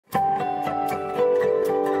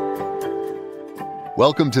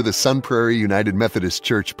Welcome to the Sun Prairie United Methodist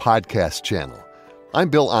Church podcast channel. I'm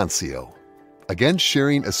Bill Ancio, again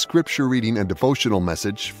sharing a scripture reading and devotional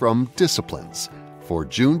message from Disciplines for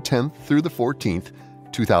June 10th through the 14th,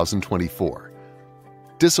 2024.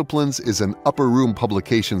 Disciplines is an Upper Room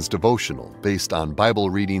Publications devotional based on Bible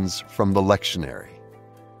readings from the lectionary.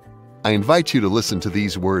 I invite you to listen to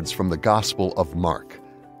these words from the Gospel of Mark.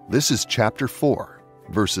 This is chapter 4,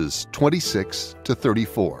 verses 26 to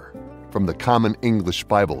 34. From the Common English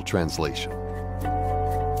Bible translation.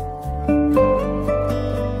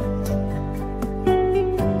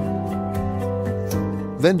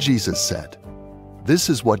 Then Jesus said, "This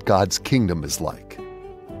is what God's kingdom is like.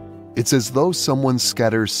 It's as though someone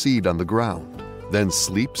scatters seed on the ground, then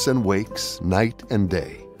sleeps and wakes night and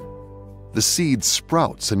day. The seed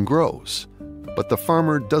sprouts and grows, but the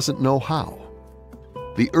farmer doesn't know how.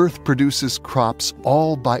 The earth produces crops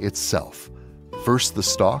all by itself, first the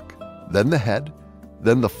stalk, then the head,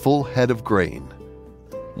 then the full head of grain.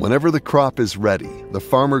 Whenever the crop is ready, the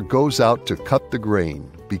farmer goes out to cut the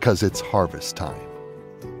grain because it's harvest time."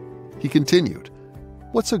 He continued,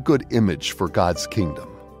 "What's a good image for God's kingdom?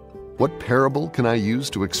 What parable can I use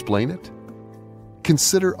to explain it?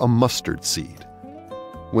 Consider a mustard seed.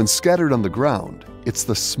 When scattered on the ground, it's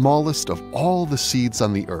the smallest of all the seeds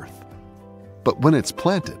on the earth. But when it's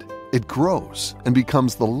planted, it grows and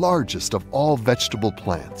becomes the largest of all vegetable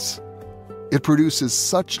plants. It produces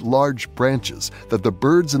such large branches that the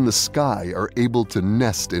birds in the sky are able to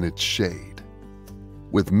nest in its shade."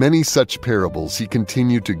 With many such parables, he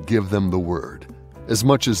continued to give them the word, as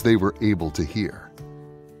much as they were able to hear.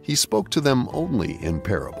 He spoke to them only in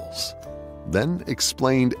parables, then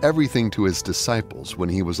explained everything to his disciples when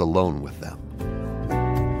he was alone with them.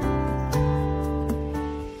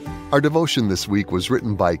 Our devotion this week was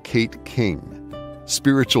written by Kate King,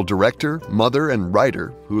 spiritual director, mother, and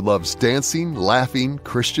writer who loves dancing, laughing,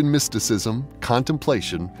 Christian mysticism,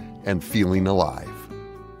 contemplation, and feeling alive.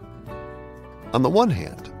 On the one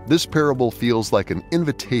hand, this parable feels like an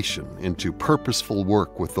invitation into purposeful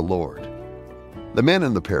work with the Lord. The man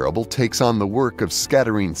in the parable takes on the work of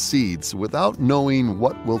scattering seeds without knowing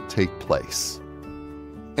what will take place.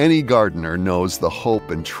 Any gardener knows the hope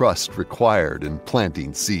and trust required in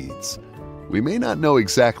planting seeds. We may not know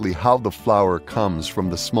exactly how the flower comes from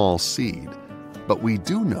the small seed, but we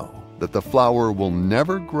do know that the flower will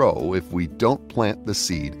never grow if we don't plant the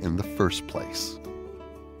seed in the first place.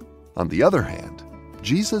 On the other hand,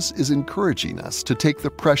 Jesus is encouraging us to take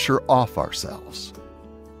the pressure off ourselves.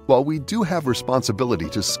 While we do have responsibility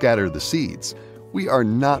to scatter the seeds, we are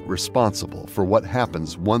not responsible for what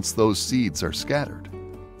happens once those seeds are scattered.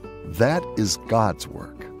 That is God's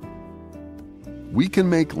work. We can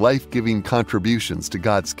make life-giving contributions to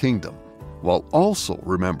God's kingdom, while also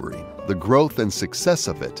remembering the growth and success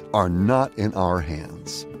of it are not in our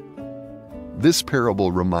hands. This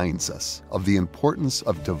parable reminds us of the importance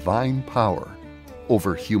of divine power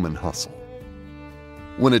over human hustle.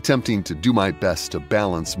 When attempting to do my best to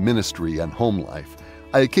balance ministry and home life,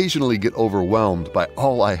 I occasionally get overwhelmed by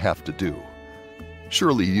all I have to do.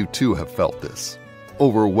 Surely you too have felt this.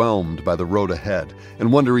 Overwhelmed by the road ahead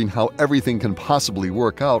and wondering how everything can possibly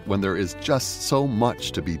work out when there is just so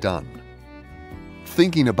much to be done.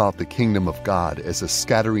 Thinking about the kingdom of God as a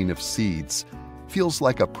scattering of seeds feels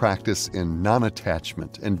like a practice in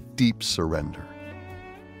non-attachment and deep surrender.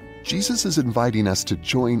 Jesus is inviting us to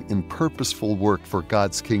join in purposeful work for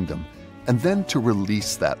God's kingdom and then to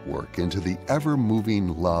release that work into the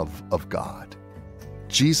ever-moving love of God.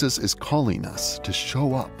 Jesus is calling us to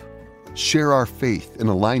show up, share our faith in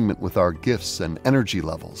alignment with our gifts and energy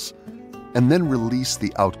levels, and then release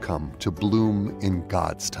the outcome to bloom in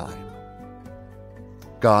God's time.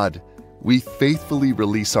 God, we faithfully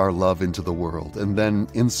release our love into the world and then,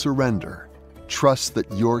 in surrender, trust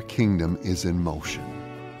that your kingdom is in motion.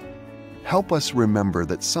 Help us remember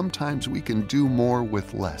that sometimes we can do more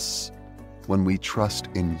with less when we trust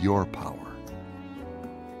in your power.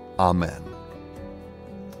 Amen.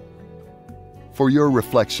 For your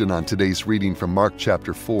reflection on today's reading from Mark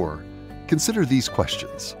chapter 4, consider these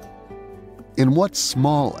questions. In what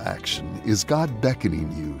small action is God beckoning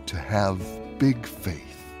you to have big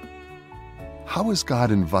faith? How is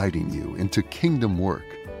God inviting you into kingdom work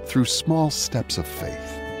through small steps of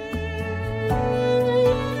faith?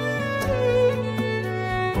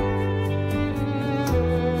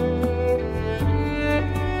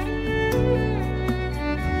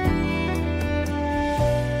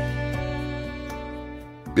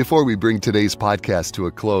 Before we bring today's podcast to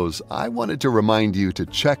a close, I wanted to remind you to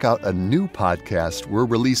check out a new podcast we're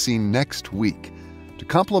releasing next week to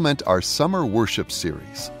complement our summer worship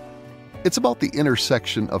series. It's about the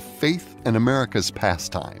intersection of faith and America's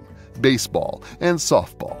pastime, baseball and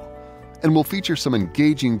softball. And we'll feature some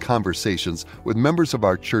engaging conversations with members of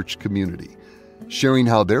our church community, sharing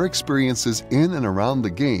how their experiences in and around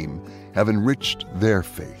the game have enriched their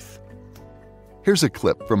faith. Here's a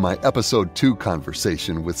clip from my Episode 2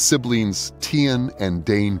 conversation with siblings Tian and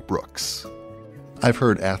Dane Brooks. I've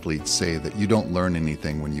heard athletes say that you don't learn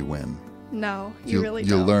anything when you win. No, you really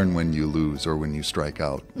don't. You learn when you lose or when you strike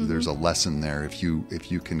out. Mm-hmm. There's a lesson there if you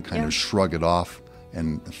can kind of shrug it off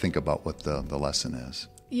and think about what the lesson is.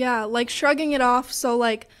 Yeah, like shrugging it off. So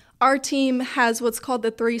like our team has what's called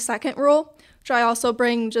the 3-second rule, which I also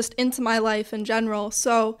bring just into my life in general.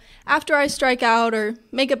 So after I strike out or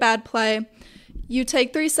make a bad play, you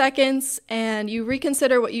take 3 seconds and you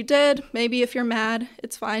reconsider what you did. Maybe if you're mad,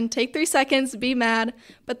 it's fine. Take 3 seconds, be mad.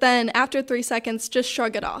 But then after 3 seconds, just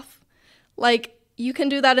shrug it off. Like, you can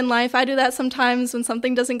do that in life. I do that sometimes when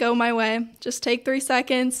something doesn't go my way. Just take 3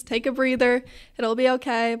 seconds, take a breather. It'll be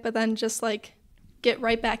okay. But then just like get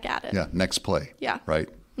right back at it. Yeah, next play. Yeah. Right,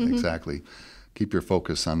 exactly. Keep your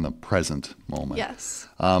focus on the present moment. Yes.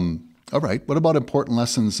 All right. What about important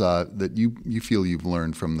lessons that you feel you've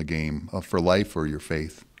learned from the game for life or your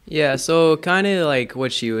faith? Yeah, so kind of like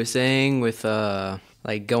what she was saying with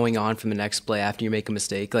like going on from the next play after you make a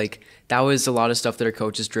mistake. Like that was a lot of stuff that our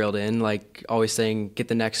coaches drilled in, like always saying, get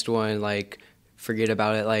the next one, like forget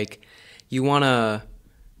about it. Like you want to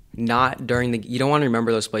you don't want to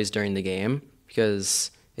remember those plays during the game because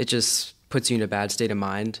it just puts you in a bad state of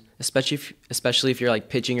mind, especially if you're like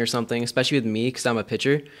pitching or something, especially with me because I'm a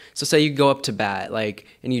pitcher. So say you go up to bat like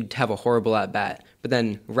and you have a horrible at bat, but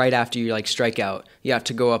then right after you like strike out, you have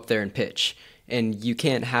to go up there and pitch. And you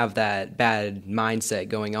can't have that bad mindset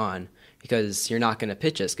going on because you're not going to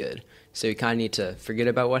pitch as good. So you kind of need to forget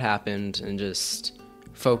about what happened and just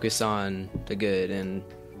focus on the good and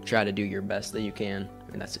try to do your best that you can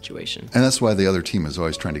in that situation. And that's why the other team is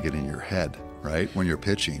always trying to get in your head, right, when you're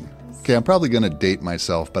pitching. Okay, I'm probably going to date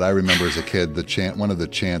myself, but I remember as a kid one of the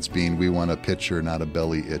chants being, we want a pitcher, not a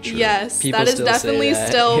belly itcher. Yes, People that is still definitely say that.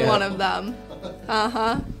 still Yeah. one of them.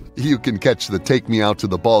 Uh-huh. You can catch the Take Me Out to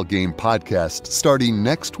the Ball Game podcast starting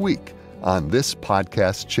next week on this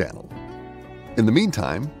podcast channel. In the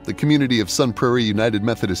meantime, the community of Sun Prairie United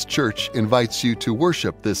Methodist Church invites you to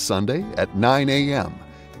worship this Sunday at 9 a.m.,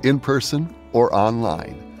 in person or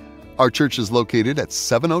online. Our church is located at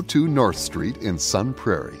 702 North Street in Sun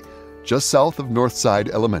Prairie, just south of Northside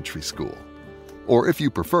Elementary School. Or if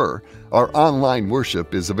you prefer, our online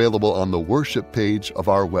worship is available on the worship page of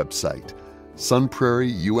our website,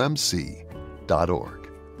 sunprairieumc.org.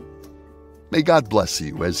 May God bless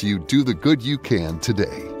you as you do the good you can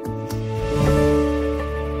today.